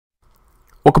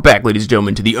Welcome back, ladies and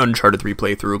gentlemen, to the Uncharted 3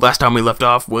 playthrough. Last time we left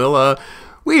off,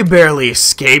 we barely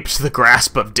escaped the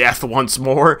grasp of death once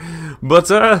more.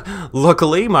 But,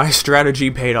 luckily, my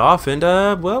strategy paid off, and,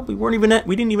 well, we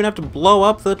didn't even have to blow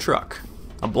up the truck.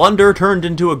 A blunder turned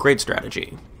into a great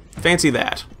strategy. Fancy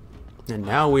that. And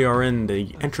now we are in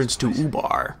the entrance to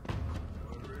Ubar.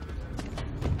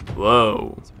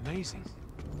 Whoa. It's amazing.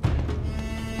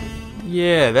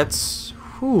 Yeah, that's...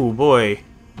 Ooh, boy.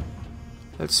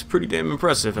 That's pretty damn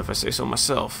impressive, if I say so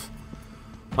myself.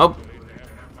 Oh.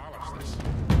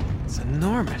 It's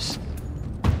enormous.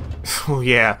 Oh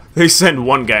yeah, they send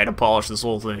one guy to polish this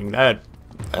whole thing. That'd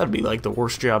be like the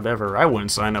worst job ever. I wouldn't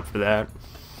sign up for that.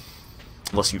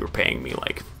 Unless you were paying me,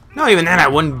 like... No, even then I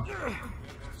wouldn't...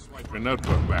 Swipe your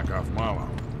notebook back off Marlowe.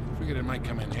 Figured it might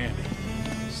come in handy.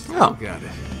 Oh. Got it.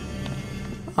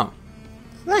 Oh.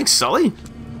 Thanks, Sully.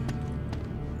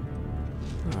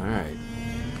 Alright.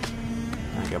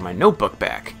 I got my notebook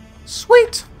back.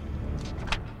 Sweet!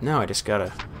 Now I just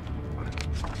gotta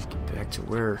get back to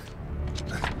where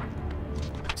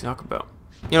to talk about.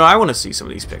 You know, I want to see some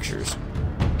of these pictures.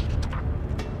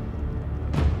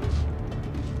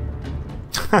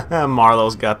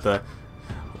 Marlowe's got the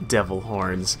devil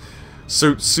horns.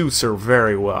 Suits her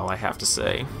very well, I have to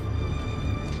say.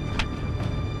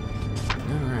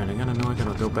 Alright, I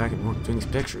gotta go back and work through these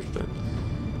pictures, but...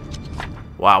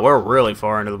 Wow, we're really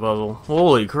far into the puzzle.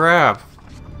 Holy crap.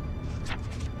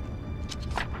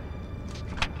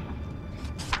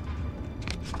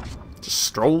 Just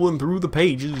strolling through the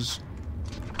pages.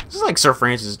 This is like Sir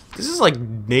Francis. This is like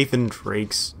Nathan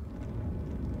Drake's.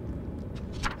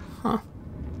 Huh.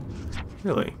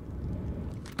 Really?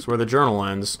 That's where the journal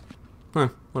ends. Huh,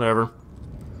 whatever.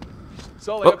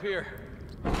 Sully, up here.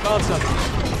 Found something.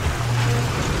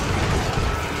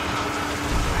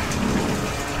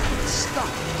 Stop.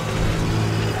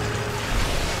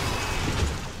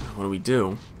 What do we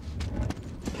do?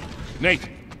 Nate,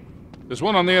 there's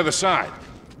one on the other side.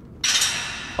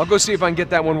 I'll go see if I can get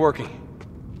that one working.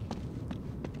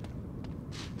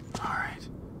 Alright.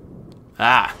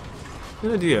 Ah.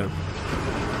 Good idea.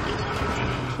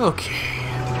 Okay.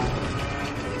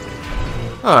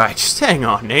 Alright, just hang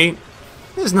on, Nate.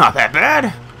 This is not that bad.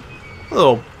 A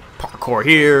little parkour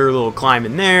here, a little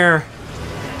climbing there.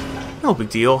 No big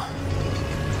deal.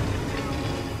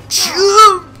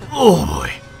 Oh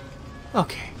boy.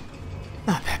 Okay.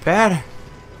 Not that bad.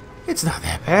 It's not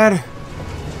that bad.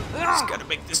 Just gotta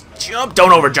make this jump.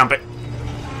 Don't overjump it.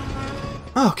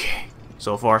 Okay.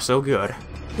 So far, so good.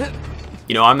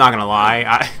 You know, I'm not gonna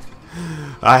lie.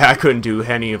 I couldn't do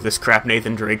any of this crap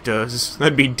Nathan Drake does.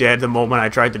 I'd be dead the moment I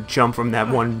tried to jump from that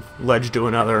one ledge to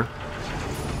another.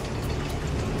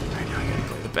 I know I gotta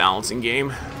play the balancing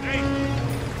game. Nate,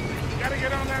 you gotta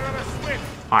get on that other switch.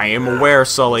 I am aware,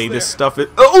 Sully. This stuff is...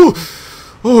 Oh!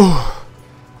 Oh!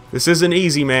 This isn't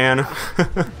easy, man.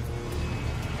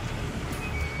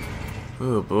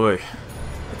 Oh, boy.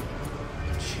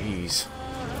 Jeez.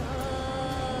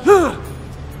 You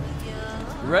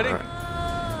ready?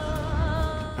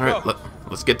 Alright,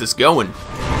 let's get this going.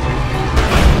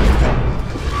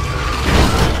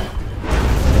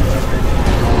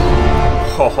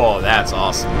 Oh, that's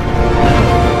awesome.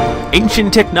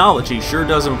 Ancient technology sure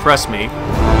does impress me.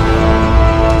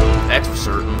 That's for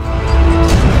certain.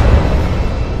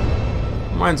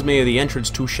 Reminds me of the entrance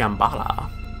to Shambhala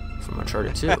from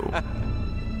Uncharted 2.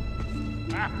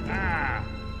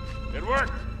 It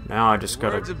worked. Now I just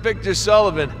gotta... Words of Victor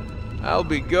Sullivan. I'll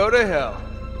be go to hell.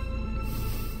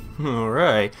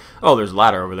 Alright. Oh, there's a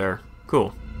ladder over there.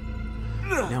 Cool.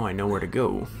 Now I know where to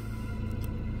go.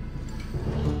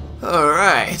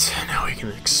 Alright. Now we can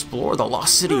explore the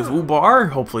lost city of Ubar.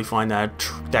 Hopefully find that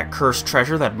cursed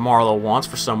treasure that Marlowe wants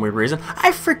for some weird reason. I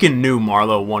freaking knew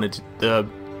Marlowe wanted the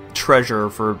treasure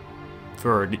for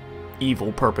an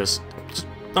evil purpose. Just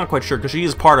not quite sure, because she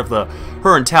is part of the...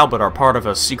 Her and Talbot are part of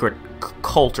a secret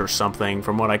cult or something,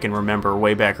 from what I can remember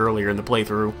way back earlier in the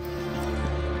playthrough.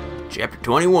 Chapter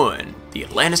 21, The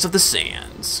Atlantis of the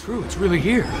Sands. True, it's really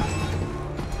here.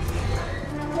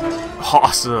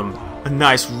 Awesome. A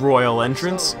nice royal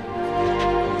entrance.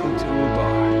 Welcome to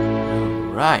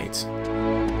Ubar. Right.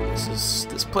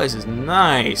 This place is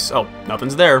nice. Oh,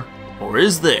 nothing's there. Or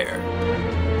is there?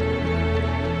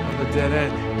 On the dead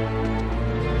end.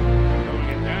 How do we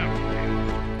get down?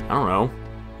 I don't know.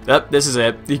 Yep, this is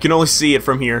it. You can only see it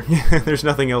from here. There's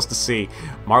nothing else to see.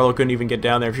 Marlowe couldn't even get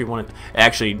down there if she wanted.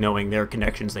 Actually, knowing their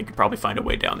connections, they could probably find a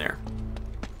way down there.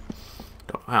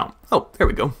 Don't know how. Oh, there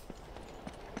we go.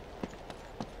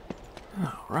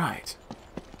 Alright.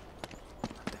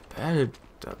 Not that bad.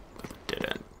 Dead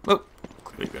end. Oh,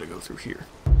 clearly gotta go through here.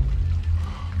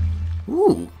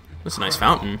 Ooh. That's a nice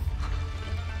fountain.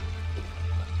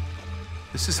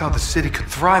 This is how the city could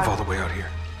thrive all the way out here.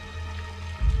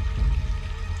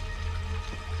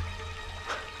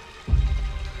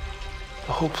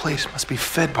 The whole place must be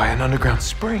fed by an underground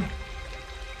spring.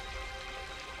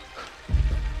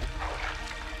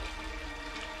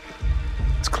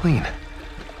 It's clean.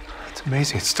 It's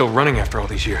amazing it's still running after all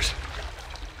these years.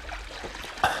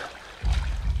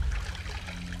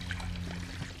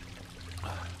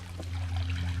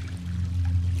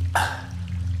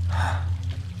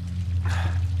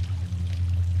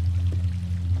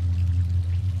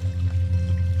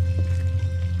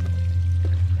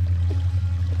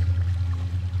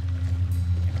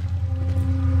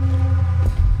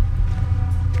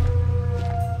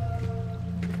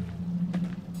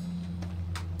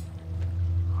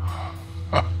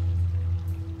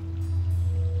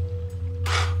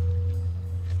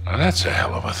 Now that's a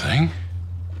hell of a thing.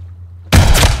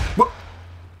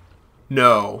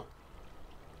 No.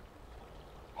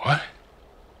 What?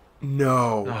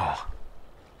 No. Oh.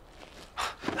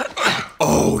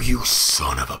 Oh, you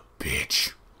son of a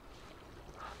bitch.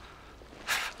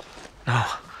 No.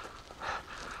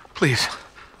 Please.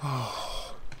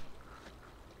 Oh.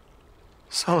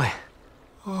 Sully.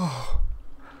 Oh.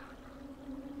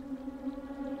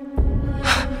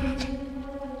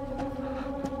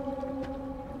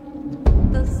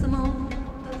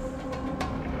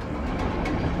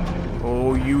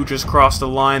 Oh, you just crossed a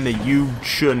line that you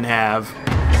shouldn't have.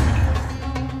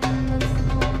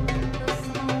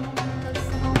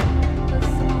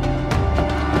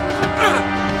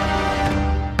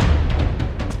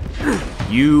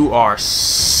 You are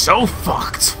so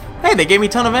fucked. Hey, they gave me a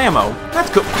ton of ammo. That's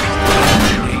cool.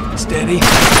 Steady.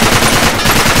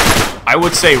 I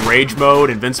would say rage mode,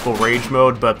 invincible rage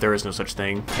mode, but there is no such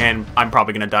thing. And I'm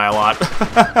probably gonna die a lot.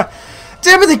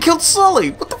 Damn it, they killed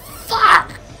Sully! What the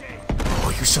fuck? Oh,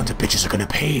 you sons of bitches are gonna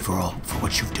pay for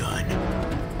what you've done.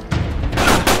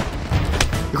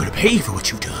 You're gonna pay for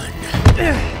what you've done.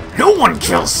 No one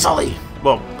kills Sully!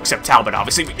 Well, except Talbot,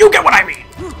 obviously, but you get what I mean!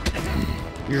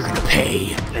 You're gonna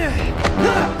pay.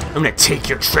 I'm gonna take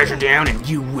your treasure down and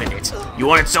you win it. You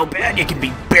want it so bad you can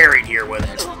be buried here with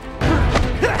it.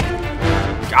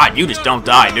 God, you just don't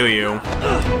die, do you?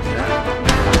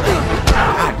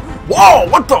 God. Whoa,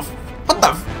 what the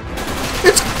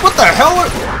hell?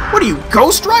 What are you,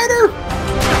 Ghost Rider?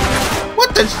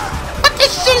 What the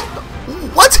shit?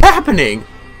 What's happening?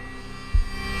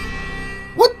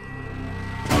 What?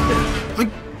 Like,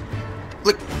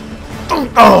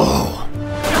 oh.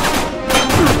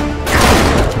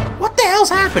 What the hell's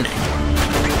happening?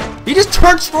 He just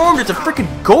transformed into freaking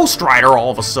Ghost Rider all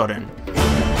of a sudden.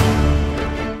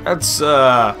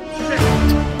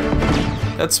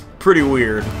 That's pretty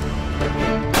weird.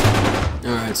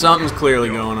 Alright, something's clearly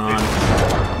going on.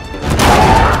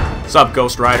 What's up,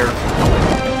 Ghost Rider?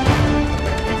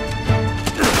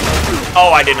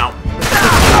 Oh, I didn't know.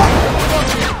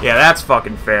 Yeah, that's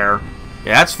fucking fair.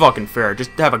 Yeah, that's fucking fair.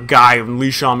 Just have a guy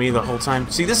unleash on me the whole time.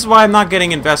 See, this is why I'm not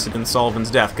getting invested in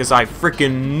Sullivan's death, because I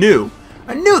freaking knew.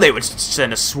 I knew they would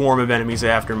send a swarm of enemies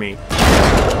after me.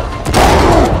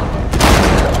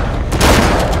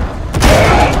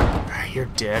 You're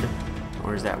dead.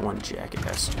 Where's that one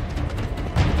jackass?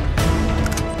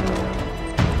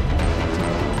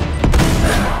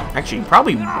 Actually, you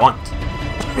probably won't.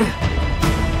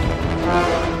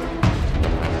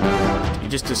 You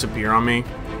just disappear on me.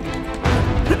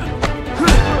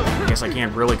 I guess I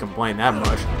can't really complain that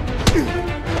much.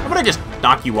 How about I just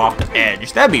knock you off the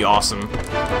edge? That'd be awesome.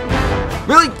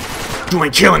 Really? You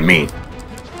ain't killing me.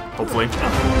 Hopefully.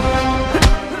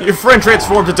 Your friend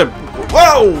transformed into...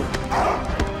 Whoa!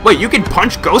 Wait, you can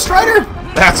punch Ghost Rider?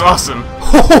 That's awesome.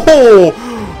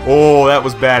 Oh, that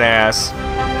was badass.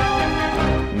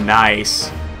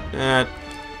 Nice.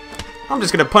 I'm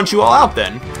just gonna punch you all out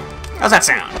then. How's that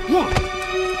sound?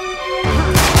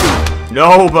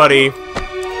 No, buddy.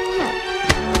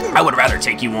 I would rather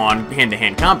take you on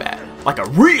hand-to-hand combat, like a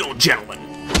real gentleman.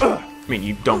 I mean,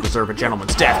 you don't deserve a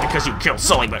gentleman's death because you killed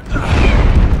Sully, but...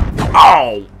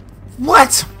 Oh!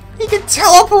 What? He can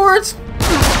teleport?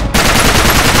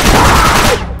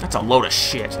 That's a load of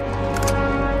shit.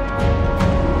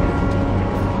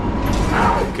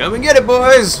 Come and get it,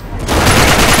 boys!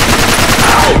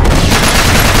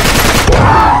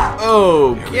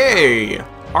 Okay.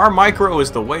 Our micro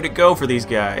is the way to go for these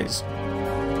guys.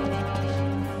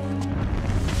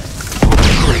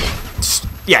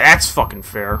 Yeah, that's fucking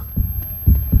fair.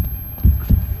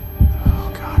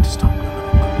 Oh god, just don't.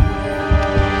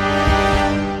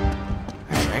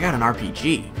 Actually, I got an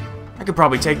RPG. I could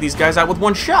probably take these guys out with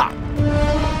one shot.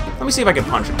 Let me see if I can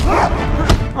punch him.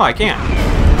 Oh, I can.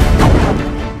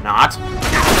 Not.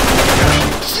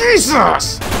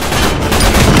 Jesus!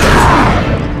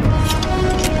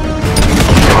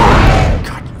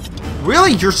 God,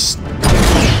 really? You're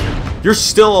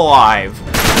still alive.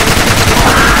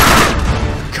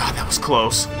 God, that was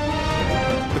close.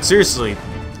 But seriously,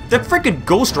 that freaking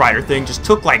Ghost Rider thing just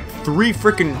took like 3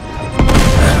 freaking...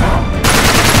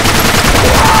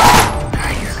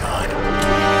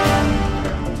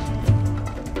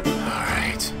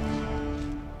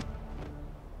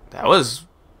 That was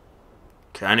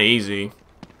kind of easy.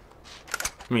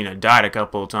 I mean, I died a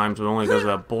couple of times, but only because of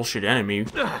that bullshit enemy.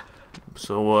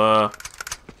 So,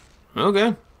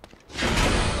 okay.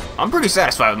 I'm pretty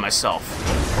satisfied with myself.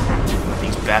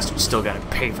 These bastards still gotta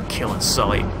pay for killing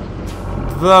Sully.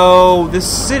 Though, this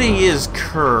city is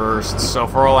cursed, so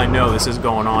for all I know, this is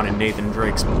going on in Nathan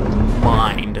Drake's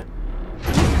mind.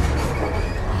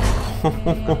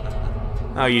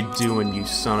 How you doing, you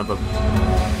son of a...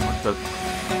 What the...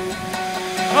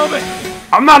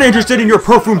 I'm not interested in your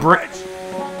perfume brand.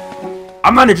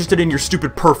 I'm not interested in your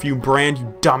stupid perfume brand, you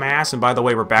dumbass. And by the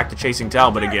way, we're back to chasing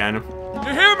Talbot again.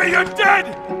 You hear me? You're dead!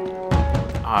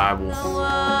 I will...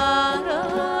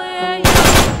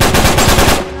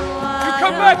 You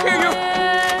come back here, you...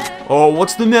 Oh,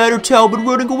 what's the matter, Talbot?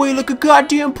 Running away like a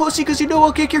goddamn pussy because you know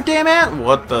I'll kick your damn ass?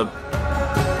 What the...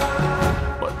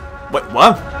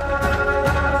 What?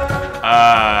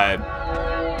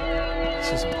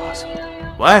 This is impossible.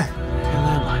 What?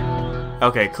 Landline.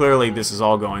 Okay, clearly this is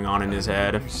all going on in his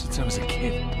head. Since I was a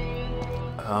kid.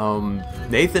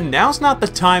 Nathan, now's not the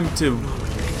time to...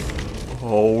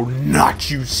 Oh, not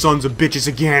you sons of bitches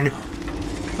again!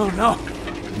 Oh no.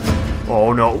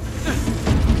 Oh no.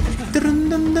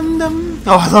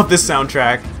 Oh, I love this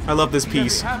soundtrack. I love this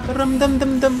piece.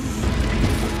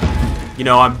 You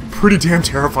know, I'm pretty damn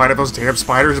terrified of those damn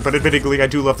spiders, but admittedly I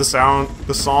do love the song,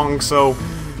 so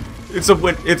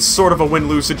it's sort of a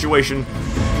win-lose situation.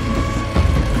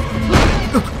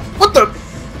 What the?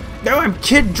 Now I'm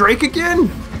Kid Drake again?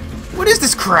 What is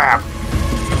this crap?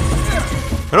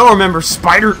 I don't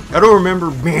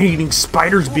remember man-eating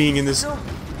spiders being in this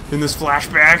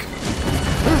flashback.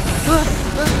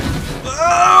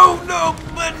 Oh no,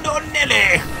 but no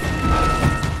Nelly.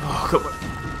 Oh, come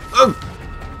on.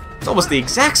 It's almost the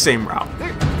exact same route.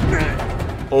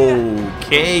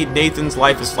 Okay, Nathan's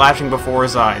life is flashing before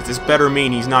his eyes. This better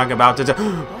mean he's not about to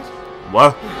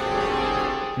What?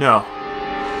 No.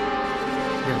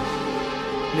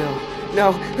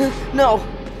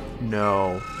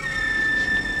 No.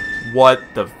 What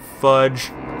the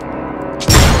fudge?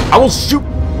 I will shoot!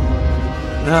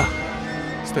 No.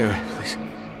 Stay away, please.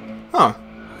 Huh. Oh,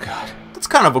 God. That's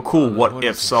kind of a cool what What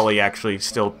if is this? Sully actually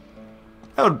still...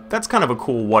 That's kind of a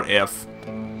cool what if.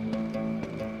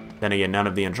 Then again, none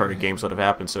of the Uncharted games would have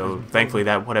happened, so thankfully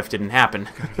that what if didn't happen.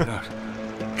 Get out.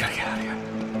 Gotta get out of here.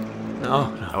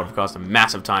 No. That would have caused a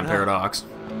massive time paradox.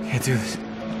 Can't do this.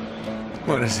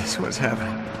 What is this? What's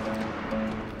happening?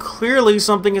 Clearly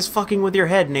something is fucking with your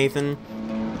head, Nathan.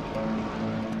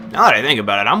 Now that I think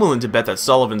about it, I'm willing to bet that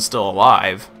Sullivan's still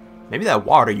alive. Maybe that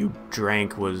water you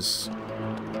drank was...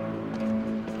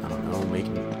 I don't know,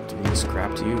 doing this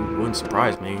crap to you. It wouldn't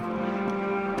surprise me.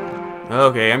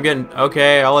 Okay,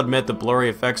 okay, I'll admit the blurry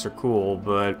effects are cool,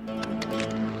 but...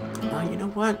 you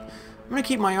know what? I'm gonna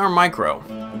keep my arm micro.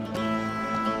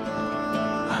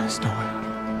 There's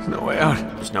no way out.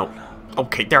 There's no...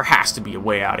 Okay, there has to be a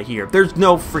way out of here. There's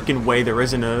no freaking way there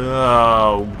isn't a...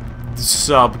 Oh,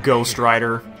 sub Ghost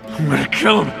Rider. I'm gonna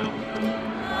kill him.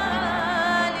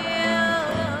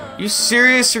 You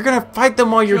serious? You're gonna fight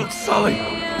them while you're... Killed Sully.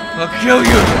 I'll kill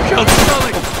you. You killed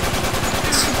Sully.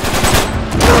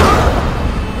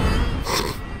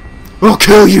 We'll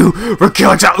kill you! We're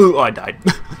killing Ooh, I died.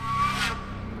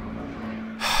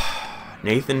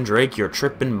 Nathan Drake, you're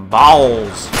tripping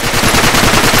balls.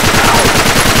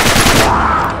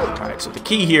 Alright, so the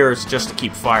key here is just to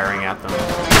keep firing at them.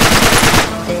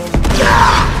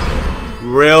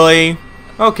 Really?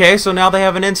 Okay, so now they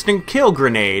have an instant kill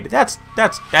grenade. That's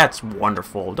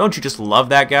wonderful. Don't you just love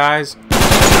that, guys?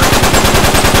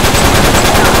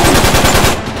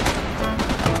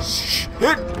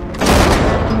 Shit!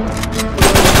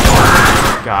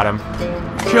 Got him.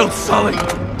 Killed Sully.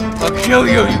 I'll kill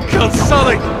you. You killed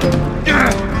Sully.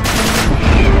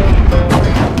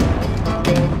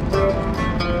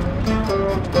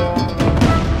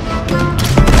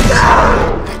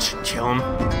 That should kill him.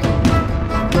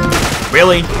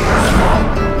 Really?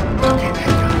 Okay, that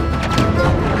got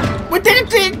him. What did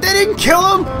it? That didn't kill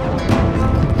him?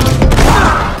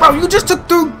 Bro, you just took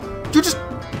through. You just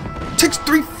takes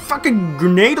 3 fucking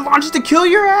grenade launches to kill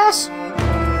your ass?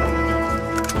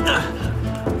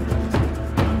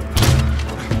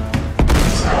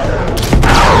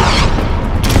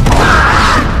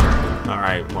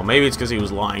 Well, maybe it's because he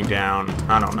was lying down.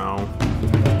 I don't know.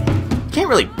 You can't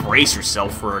really brace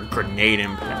yourself for a grenade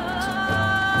impact.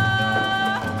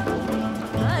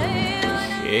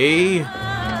 Okay.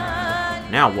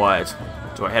 Now what?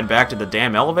 Do I head back to the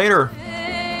damn elevator?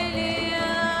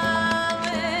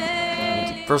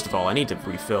 First of all, I need to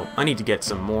refill. I need to get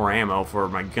some more ammo for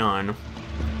my gun.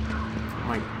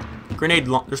 My grenade.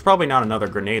 There's probably not another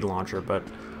grenade launcher, but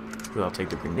I'll take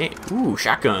the grenade. Ooh,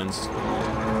 shotguns.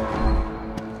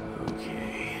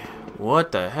 Okay.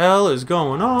 What the hell is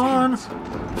going on?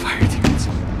 Fire demons.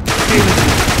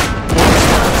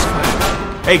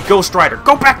 Hey, Ghost Rider,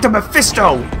 go back to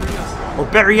Mephisto! Or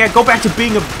better yet, go back to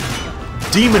being a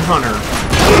demon hunter.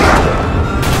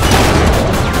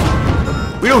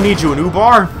 We don't need you in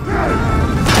Ubar.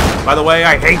 By the way,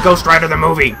 I hate Ghost Rider the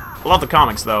movie. I love the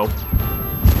comics, though.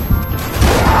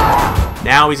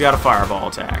 Now he's got a fireball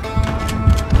attack.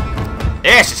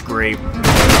 That's just great.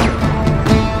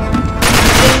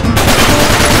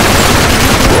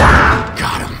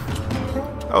 Got him.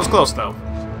 That was close, though.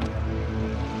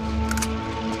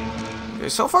 Okay,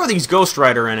 so far these Ghost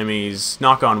Rider enemies,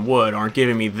 knock on wood, aren't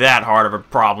giving me that hard of a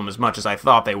problem as much as I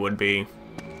thought they would be.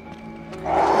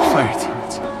 Fire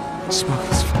demons. Smoke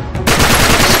this fire.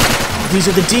 These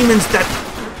are the demons that...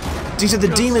 These are the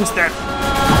demons that...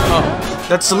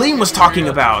 that Salim was talking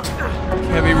about.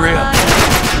 Can't be real.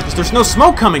 Because there's no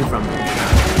smoke coming from them.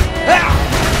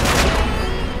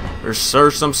 There's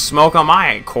some smoke on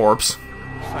my corpse.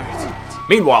 Fire demons.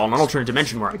 Meanwhile, in an alternate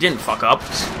dimension where I didn't fuck up.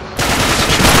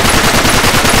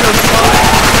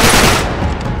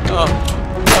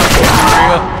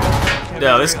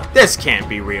 No, this can't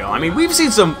be real. I mean, we've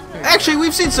seen some... Actually,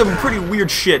 we've seen some pretty weird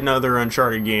shit in other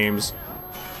Uncharted games.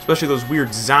 Especially those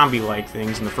weird zombie-like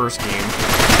things in the first game.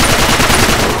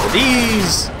 But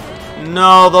these...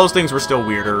 No, those things were still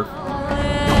weirder.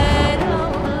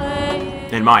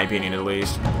 In my opinion, at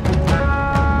least.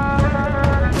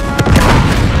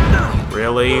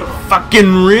 Really?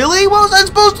 Fucking really? What was I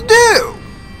supposed to do?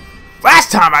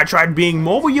 Last time I tried being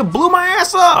mobile, you blew my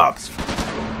ass up!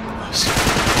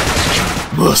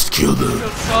 Must kill them.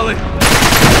 Solid.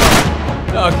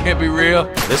 No, it can't be real.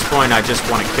 At this point, I just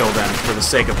want to kill them for the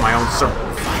sake of my own survival.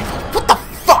 What the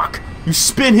fuck? You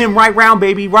spin him right round,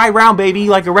 baby,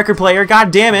 like a record player.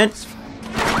 God damn it!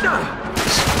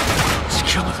 Just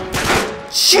kill him.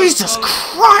 Jesus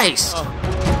Christ!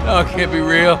 No, it can't be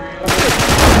real. It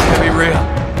can't be real.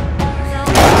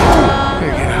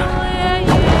 Gotta get out.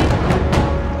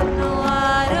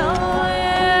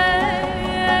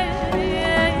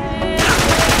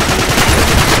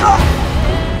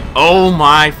 Oh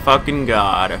my fucking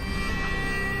god.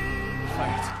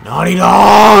 Naughty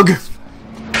Dog!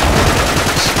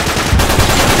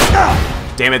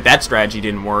 Damn it, that strategy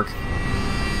didn't work.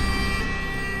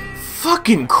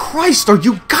 Fucking Christ, are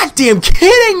you goddamn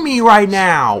kidding me right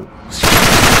now?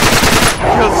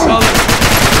 Real solid.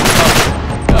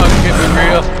 No, it can't be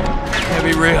real. It can't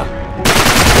be real.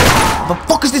 How the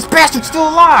fuck is this bastard still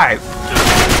alive?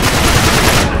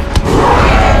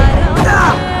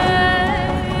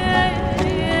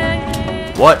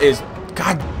 What is...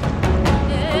 God...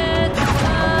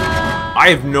 I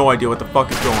have no idea what the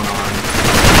fuck is going on.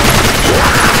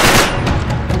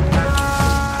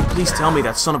 Please tell me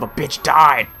that son of a bitch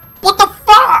died. What the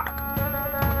fuck?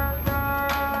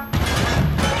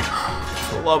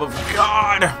 For the love of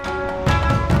God.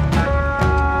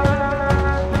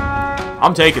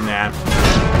 I'm taking that.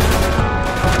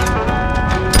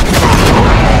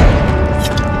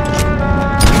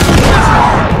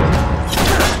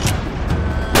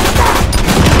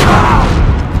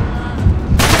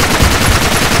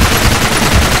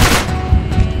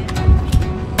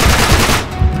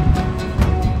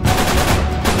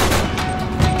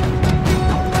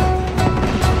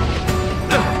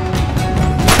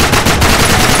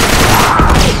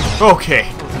 Okay.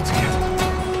 Hold it together.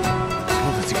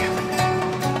 Hold it together.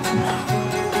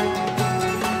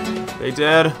 They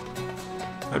dead?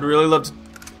 I'd really love to...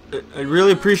 I'd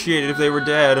really appreciate it if they were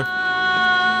dead. I'm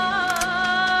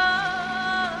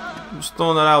just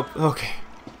throwing that out. Okay.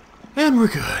 And we're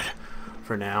good.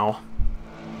 For now.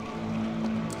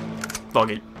 Fuck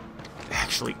it.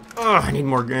 Actually, I need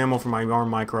more ammo for my arm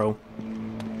micro.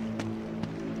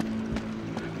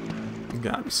 There's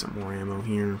gotta be some more ammo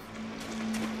here.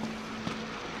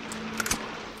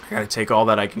 I gotta take all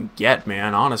that I can get,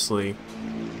 man, honestly.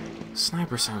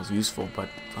 Sniper sounds useful, but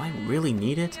do I really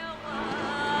need it?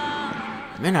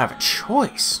 I may not have a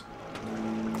choice.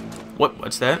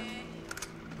 What's that?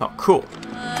 Oh, cool.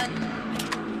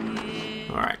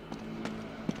 Alright.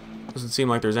 Doesn't seem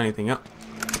like there's anything else.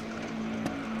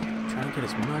 Try to get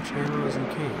as much ammo as I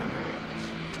can.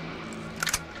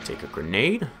 Take a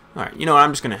grenade. Alright, you know what?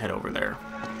 I'm just gonna head over there.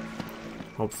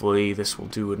 Hopefully this will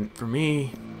do it for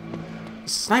me.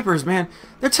 Snipers, man,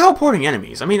 they're teleporting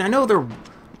enemies. I mean, I know they're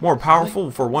more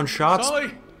powerful for one shots.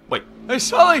 Sully! Wait. Hey,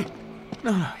 Sully!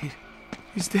 No,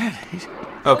 he's dead.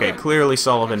 Okay, clearly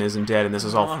Sullivan isn't dead, and this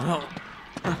is all... Oh,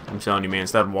 no. I'm telling you, man,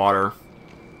 it's that water.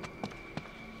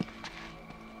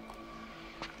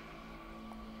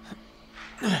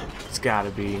 It's gotta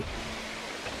be.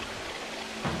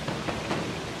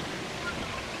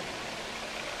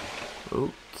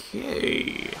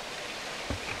 Okay.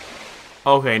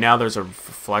 Okay, now there's a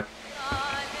reflect.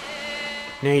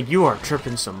 Nate, you are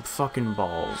tripping some fucking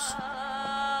balls.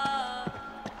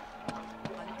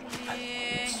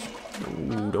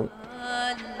 Ooh, don't.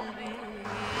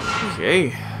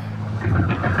 Okay.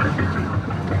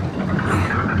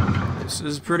 This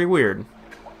is pretty weird.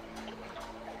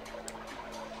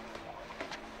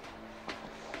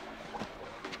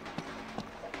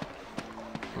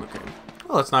 Okay.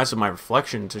 Well, it's nice of my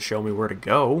reflection to show me where to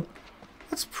go.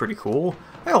 That's pretty cool.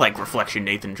 I like Reflection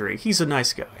Nathan Drake. He's a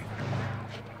nice guy.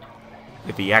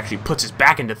 If he actually puts his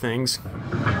back into things.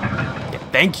 Yeah,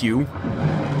 thank you.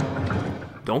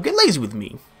 Don't get lazy with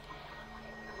me.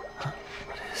 What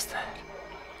is that?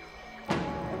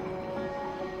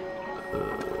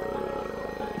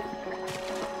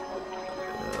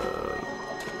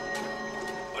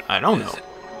 I don't know.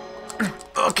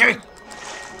 Okay.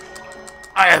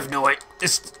 I have no idea.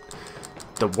 It's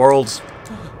the world's.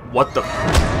 What the?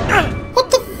 What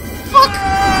the fuck?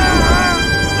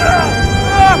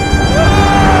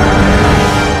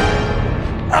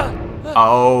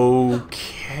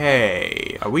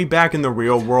 Okay. Are we back in the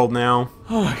real world now?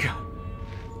 Oh my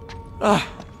god.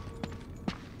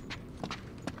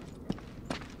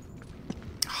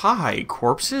 Hi,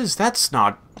 corpses? That's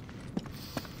not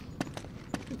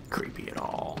creepy at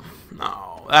all.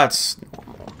 No, that's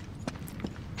normal.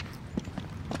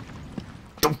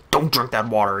 Don't drink that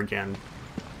water again.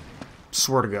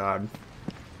 Swear to God.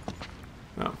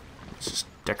 Oh, it's just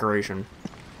decoration.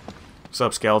 What's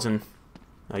up, skeleton?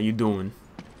 How you doing?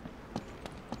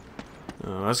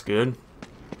 Oh, that's good.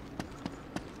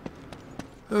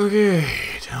 Okay,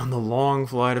 down the long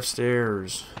flight of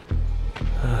stairs.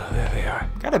 There they are.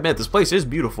 Gotta admit, this place is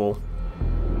beautiful.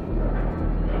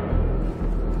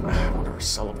 I wonder where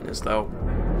Sullivan is, though.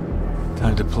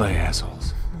 Time to play,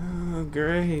 assholes. Oh,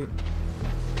 great.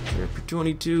 Chapter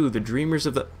 22, The Dreamers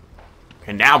of the...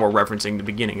 And now we're referencing the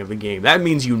beginning of the game. That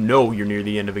means you know you're near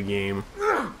the end of a game.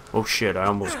 Oh shit, I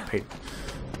almost paid...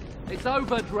 It's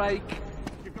over, Drake.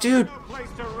 Dude!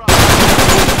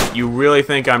 You really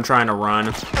think I'm trying to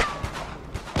run?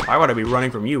 Why would I be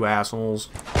running from you, assholes?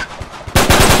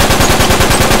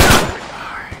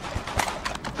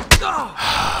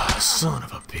 Son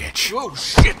of a bitch. Oh,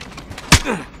 shit!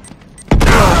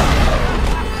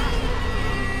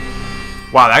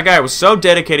 Wow, that guy was so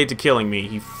dedicated to killing me,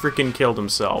 he freaking killed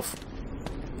himself.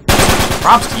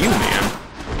 Props to you, man.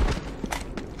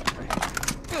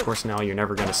 Of course, now you're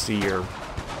never gonna see your...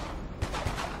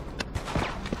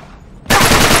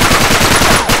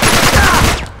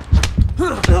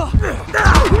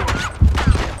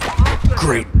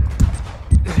 Great.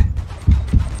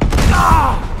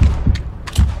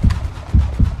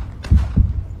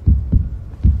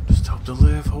 Just hope to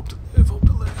live, hope to live, hope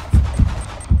to live.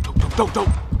 Don't.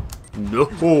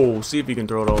 No, see if you can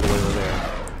throw it all the way over there.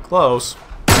 Close.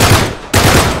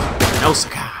 No,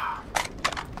 Saka.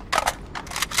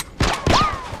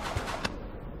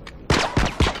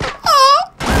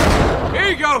 Here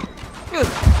you go.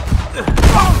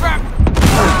 Oh, crap.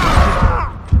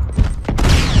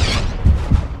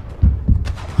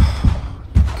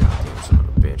 Goddamn son of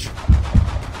a bitch.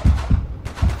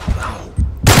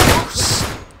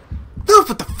 No,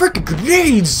 but the freaking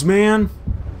grenades, man.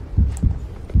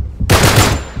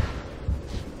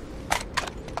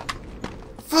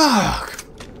 Fuck.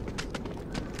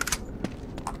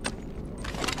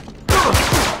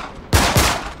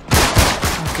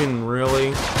 Fucking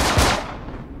really?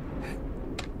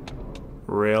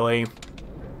 Really?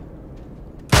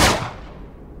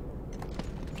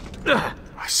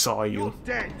 I saw you.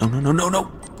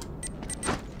 No.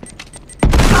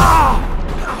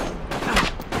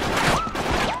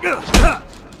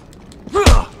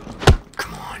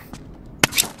 Come on.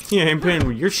 Yeah, I'm paying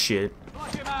with your shit.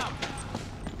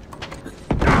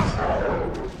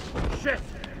 Shit.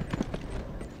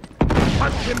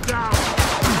 Punch him down.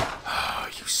 Oh,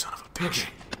 you son of a bitch.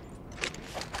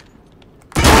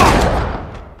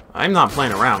 I'm not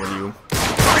playing around with you.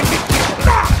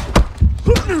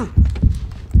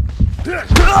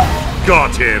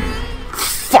 Got him.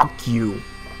 Fuck you.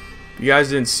 If you guys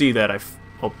didn't see that,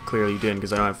 Well, clearly you didn't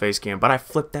because I don't have face cam, but I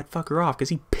flipped that fucker off because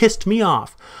he pissed me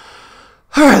off.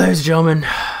 Alright, ladies and gentlemen,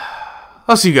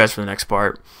 I'll see you guys for the next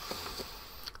part.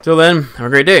 Till then, have a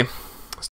great day.